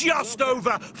 kilometers, just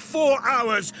over 4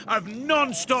 hours of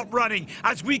non-stop running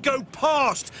as we go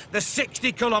past the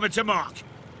 60-kilometer mark.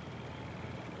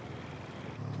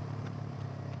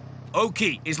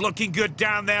 Oki is looking good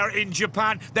down there in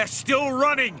Japan. They're still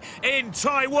running in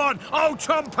Taiwan. Oh,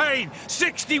 Tom Payne,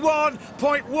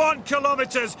 61.1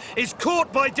 kilometers, is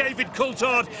caught by David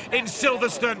Coulthard in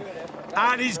Silverstone.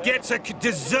 And he gets a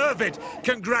deserved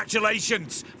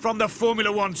congratulations from the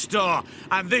Formula One star.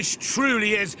 And this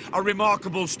truly is a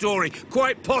remarkable story,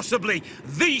 quite possibly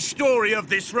the story of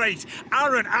this race.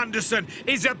 Aaron Anderson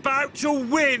is about to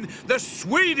win the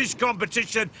Swedish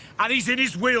competition, and he's in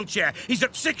his wheelchair. He's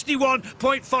at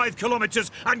 61.5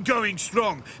 kilometres and going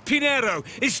strong. Pinheiro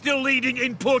is still leading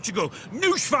in Portugal.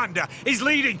 Neuschwander is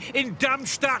leading in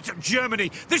Darmstadt,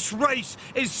 Germany. This race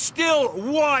is still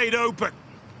wide open.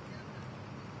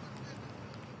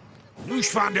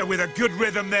 Neuschwander with a good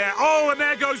rhythm there. Oh, and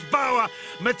there goes Bauer.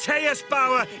 Matthias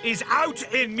Bauer is out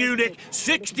in Munich,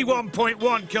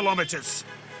 61.1 kilometres.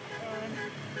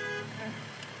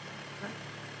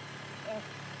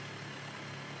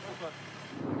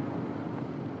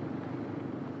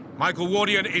 Michael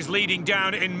Wardian is leading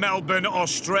down in Melbourne,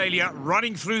 Australia,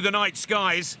 running through the night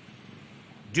skies.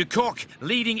 Ducoc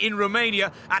leading in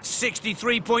Romania at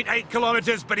 63.8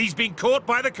 kilometres, but he's been caught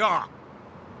by the car.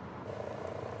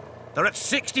 They're at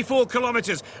 64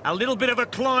 kilometres, a little bit of a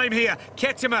climb here.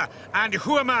 Ketema and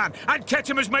Huaman, and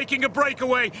Ketema's making a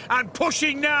breakaway and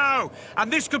pushing now.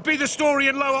 And this could be the story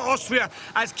in Lower Austria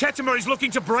as Ketema is looking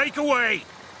to break away.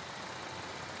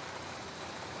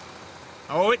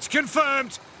 Oh, it's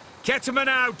confirmed. Ketema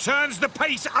now turns the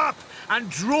pace up and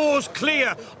draws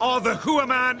clear of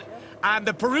Huaman, and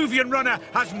the Peruvian runner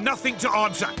has nothing to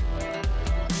answer.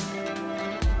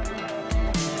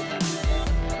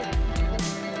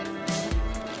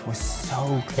 We're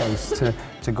so close to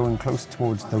going close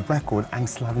towards the record and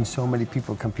still having so many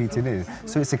people competing in it.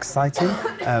 So it's exciting,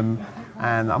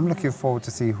 and I'm looking forward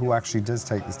to see who actually does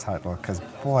take this title, because,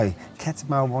 boy,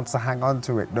 Ketema wants to hang on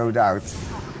to it, no doubt.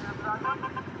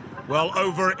 Well,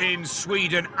 over in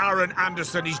Sweden, Aaron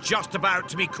Anderson is just about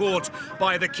to be caught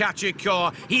by the catcher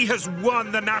car. He has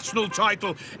won the national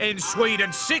title in Sweden,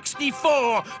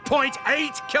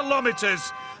 64.8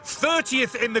 kilometres.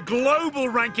 30th in the global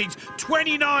rankings,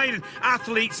 29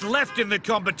 athletes left in the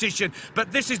competition,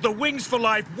 but this is the Wings for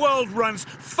Life World Run's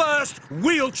first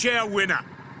wheelchair winner.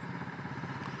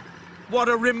 What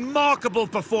a remarkable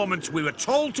performance. We were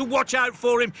told to watch out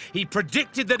for him. He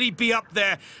predicted that he'd be up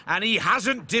there, and he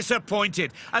hasn't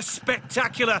disappointed. A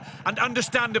spectacular and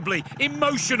understandably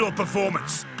emotional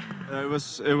performance. It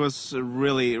was a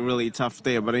really tough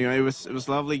day, but it was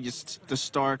lovely just to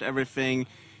start everything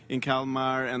in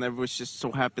Kalmar, and everyone was just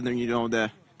so happy. And the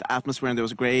atmosphere and it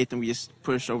was great, and we just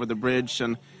pushed over the bridge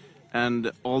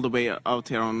and all the way out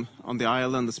here on the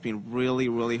island. It's been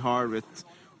really hard with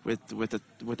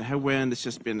the headwind.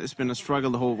 It's been a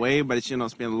struggle the whole way, but it's been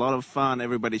a lot of fun.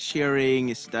 Everybody cheering.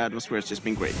 The atmosphere has just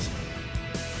been great.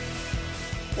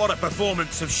 What a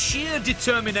performance of sheer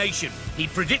determination. He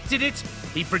predicted it,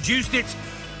 he produced it,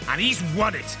 and he's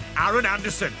won it. Aaron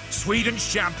Anderson,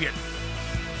 Sweden's champion.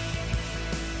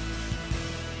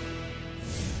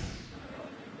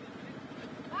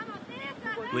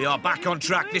 We are back on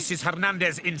track. This is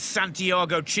Hernandez in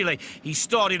Santiago, Chile. He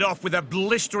started off with a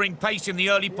blistering pace in the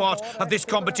early part of this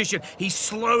competition. He's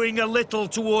slowing a little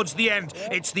towards the end.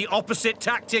 It's the opposite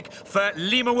tactic for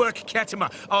Lemawork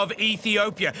Ketema of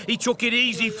Ethiopia. He took it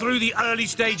easy through the early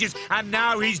stages, and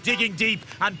now he's digging deep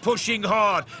and pushing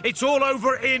hard. It's all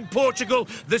over in Portugal,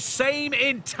 the same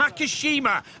in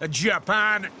Takashima,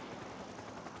 Japan.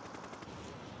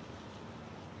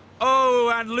 Oh,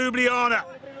 and Ljubljana.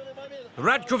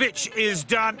 Radkovic is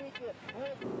done.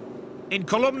 In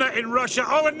Kolomna in Russia.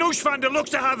 Oh, and Neuschwander looks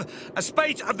to have a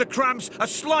spate of the cramps, a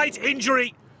slight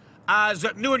injury, as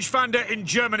Neuschwander in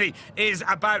Germany is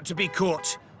about to be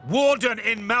caught. Warden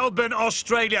in Melbourne,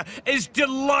 Australia is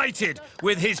delighted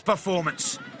with his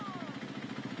performance.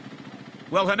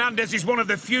 Well, Hernandez is one of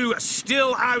the few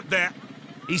still out there.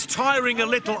 He's tiring a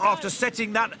little after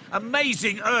setting that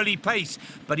amazing early pace,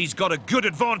 but he's got a good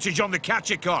advantage on the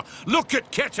catcher car. Look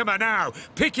at Ketema now,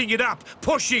 picking it up,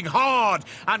 pushing hard,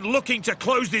 and looking to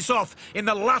close this off in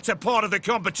the latter part of the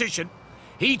competition.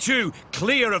 He too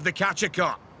clear of the catcher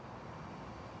car.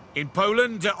 In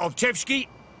Poland, Owczewski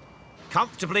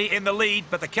comfortably in the lead,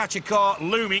 but the catcher car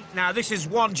looming. Now, this is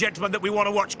one gentleman that we want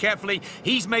to watch carefully.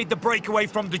 He's made the breakaway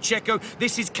from the Checo.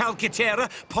 This is Calcaterra,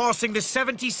 passing the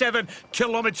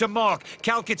 77-kilometre mark.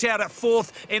 Calcaterra,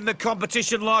 fourth in the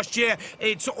competition last year.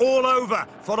 It's all over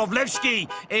for Wroblewski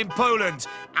in Poland,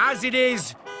 as it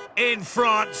is in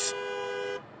France.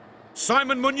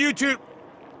 Simon Moniutu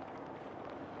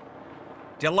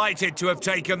Delighted to have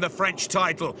taken the French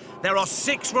title. There are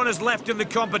 6 runners left in the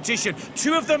competition,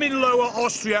 2 of them in Lower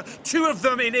Austria, 2 of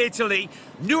them in Italy.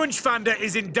 Neuenschwander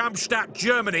is in Darmstadt,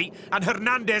 Germany, and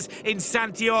Hernandez in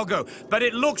Santiago. But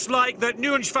it looks like that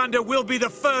Neuenschwander will be the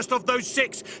first of those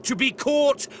 6 to be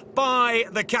caught by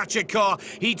the catcher car.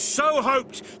 He'd so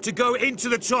hoped to go into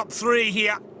the top 3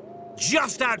 here,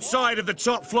 just outside of the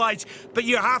top flight, but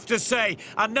you have to say,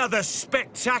 another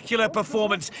spectacular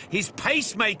performance. His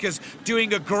pacemakers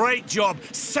doing a great job.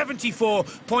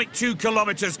 74.2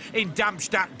 kilometers in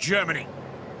Darmstadt, Germany.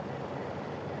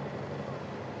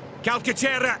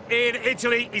 Calcaterra in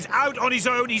Italy is out on his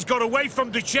own. He's got away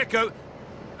from De Cecco.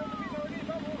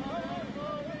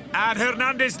 And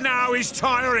Hernandez now is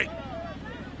tiring.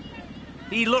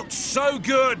 He looked so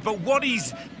good, but what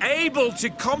he's able to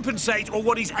compensate, or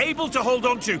what he's able to hold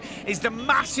on to, is the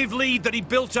massive lead that he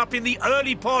built up in the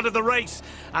early part of the race.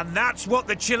 And that's what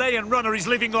the Chilean runner is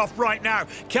living off right now.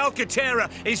 Calcaterra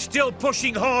is still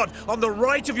pushing hard on the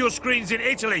right of your screens in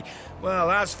Italy. Well,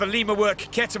 as for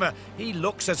Lemawork Ketema, he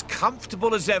looks as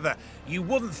comfortable as ever. You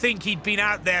wouldn't think he'd been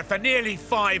out there for nearly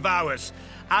 5 hours.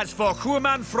 As for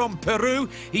Huaman from Peru,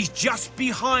 he's just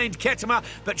behind Ketema,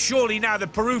 but surely now the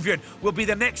Peruvian will be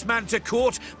the next man to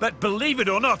court. But believe it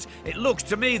or not, it looks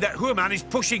to me that Huaman is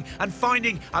pushing and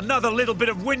finding another little bit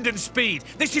of wind and speed.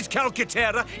 This is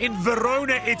Calcaterra in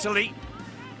Verona, Italy.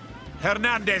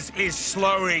 Hernandez is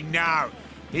slowing now.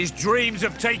 His dreams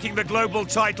of taking the global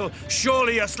title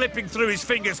surely are slipping through his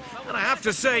fingers. And I have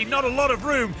to say, not a lot of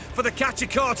room for the catcher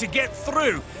car to get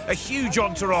through. A huge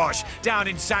entourage down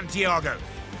in Santiago.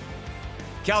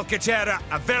 Calcaterra,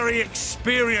 a very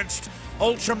experienced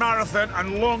ultramarathon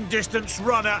and long-distance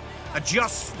runner,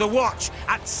 adjusts the watch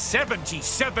at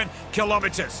 77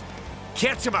 kilometers.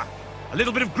 Ketema, a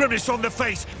little bit of grimace on the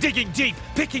face, digging deep,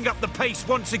 picking up the pace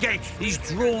once again. He's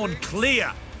drawn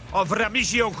clear of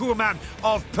Remigio Huaman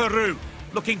of Peru,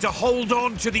 looking to hold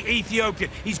on to the Ethiopian.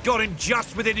 He's got him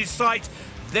just within his sight.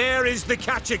 There is the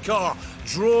catcher car,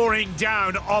 drawing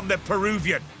down on the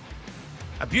Peruvian.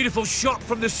 A beautiful shot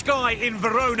from the sky in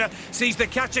Verona sees the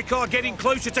catcher car getting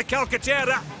closer to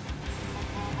Calcaterra.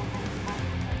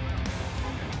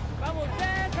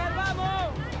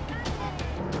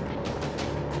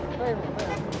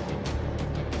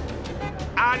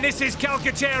 And this is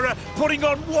Calcaterra putting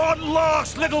on one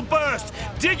last little burst,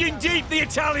 digging deep, the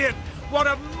Italian. What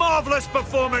a marvellous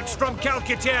performance from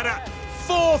Calcaterra,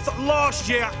 4th last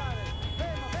year.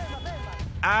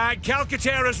 And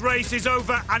Calcaterra's race is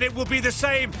over, and it will be the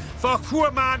same for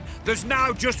Huaman. There's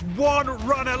now just one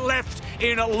runner left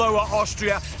in Lower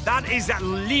Austria. That is at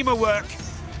Lemawork.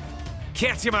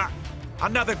 Ketema,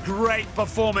 another great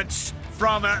performance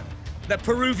from the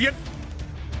Peruvian.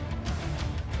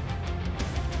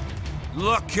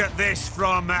 Look at this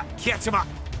from Ketema.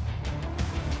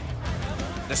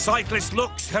 The cyclist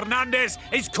looks, Hernandez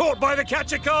is caught by the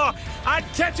catcher car, and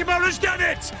Ketema has done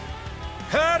it!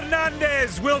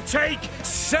 Hernandez will take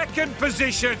 2nd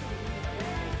position.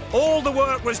 All the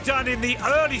work was done in the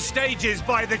early stages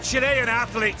by the Chilean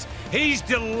athlete. He's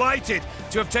delighted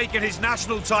to have taken his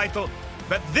national title.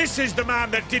 But this is the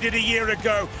man that did it a year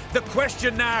ago. The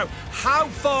question now, how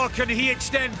far can he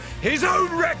extend his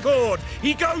own record?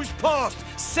 He goes past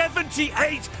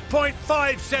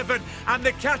 78.57, and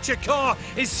the catcher car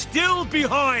is still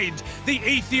behind the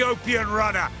Ethiopian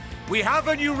runner. We have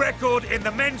a new record in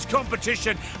the men's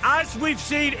competition, as we've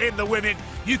seen in the women.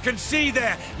 You can see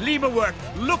there, Lemawork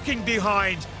looking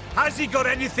behind. Has he got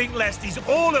anything left? He's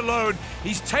all alone.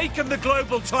 He's taken the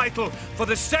global title for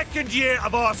the 2nd year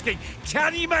of asking.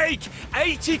 Can he make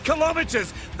 80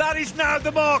 kilometers? That is now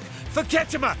the mark for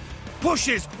Ketema.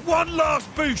 Pushes, one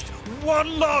last boost,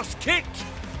 one last kick.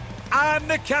 And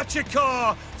the catcher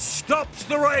car stops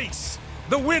the race.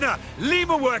 The winner,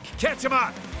 Lemawork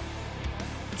Ketema.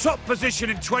 Top position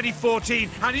in 2014,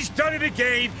 and he's done it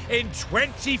again in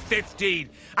 2015.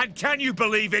 And can you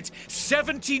believe it?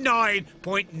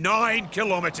 79.9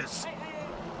 kilometers.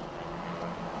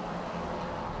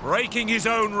 Breaking his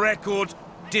own record,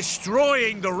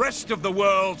 destroying the rest of the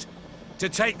world to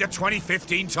take the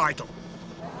 2015 title.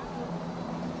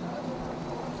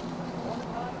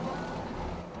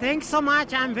 Thanks so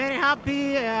much. I'm very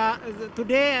happy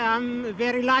today. I'm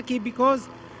very lucky because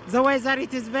the weather,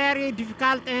 it is very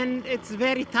difficult and it's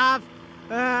very tough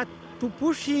to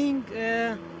pushing,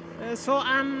 so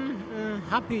I'm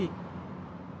happy.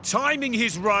 Timing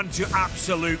his run to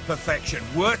absolute perfection,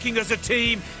 working as a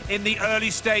team in the early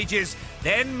stages,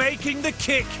 then making the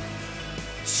kick,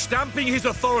 stamping his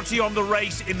authority on the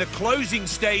race in the closing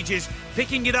stages,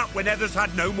 picking it up when others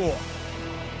had no more.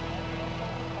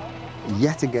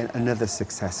 Yet again, another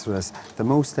success for us. The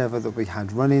most ever that we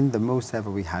had running, the most ever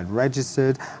we had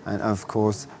registered, and of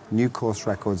course, new course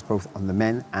records both on the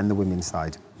men and the women's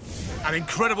side. An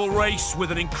incredible race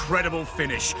with an incredible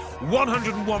finish.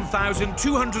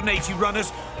 101,280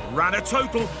 runners ran a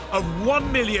total of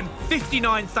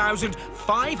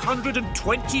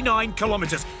 1,059,529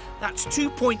 kilometres. That's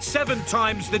 2.7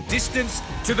 times the distance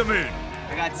to the moon.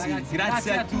 Ragazzi,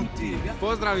 grazie a tutti.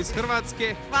 Pozdrav iz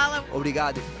Hrvatske. Hvala.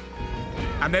 Obrigado.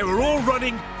 And they were all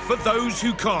running for those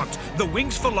who can't. The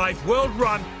Wings for Life World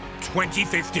Run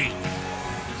 2015.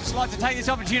 Just like to take this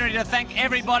opportunity to thank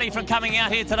everybody for coming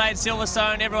out here today at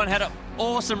Silverstone. Everyone had an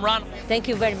awesome run. Thank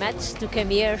you very much to come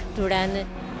here to run.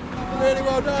 Really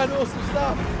well done, awesome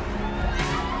stuff.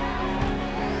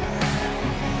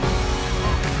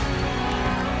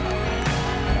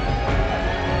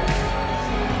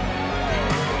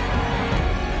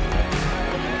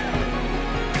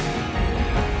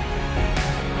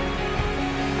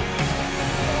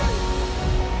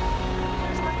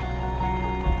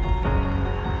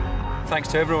 Thanks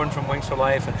to everyone from Wings for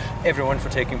Life and everyone for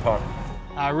taking part.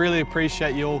 I really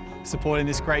appreciate you all supporting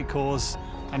this great cause,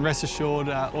 and rest assured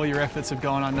all your efforts have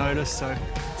gone unnoticed, so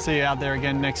see you out there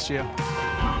again next year.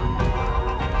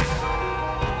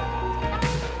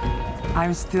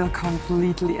 I'm still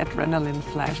completely adrenaline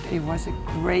flashed. It was a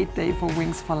great day for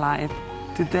Wings for Life.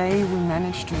 Today we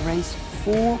managed to raise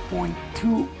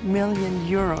 4.2 million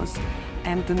euros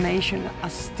and donations are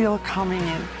still coming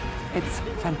in. It's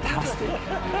fantastic.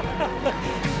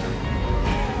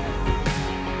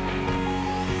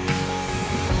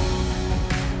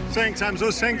 Thanks, I'm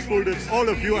so thankful that all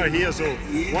of you are here. So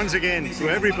once again, to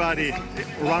everybody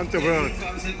around the world,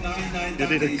 you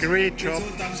did a great job.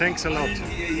 Thanks a lot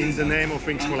in the name of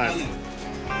Wings for Life.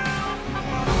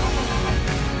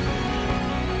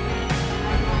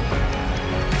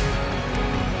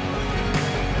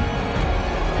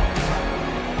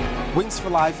 Wings for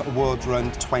Life World Run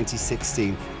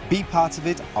 2016. Be part of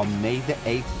it on May the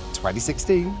 8th,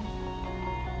 2016.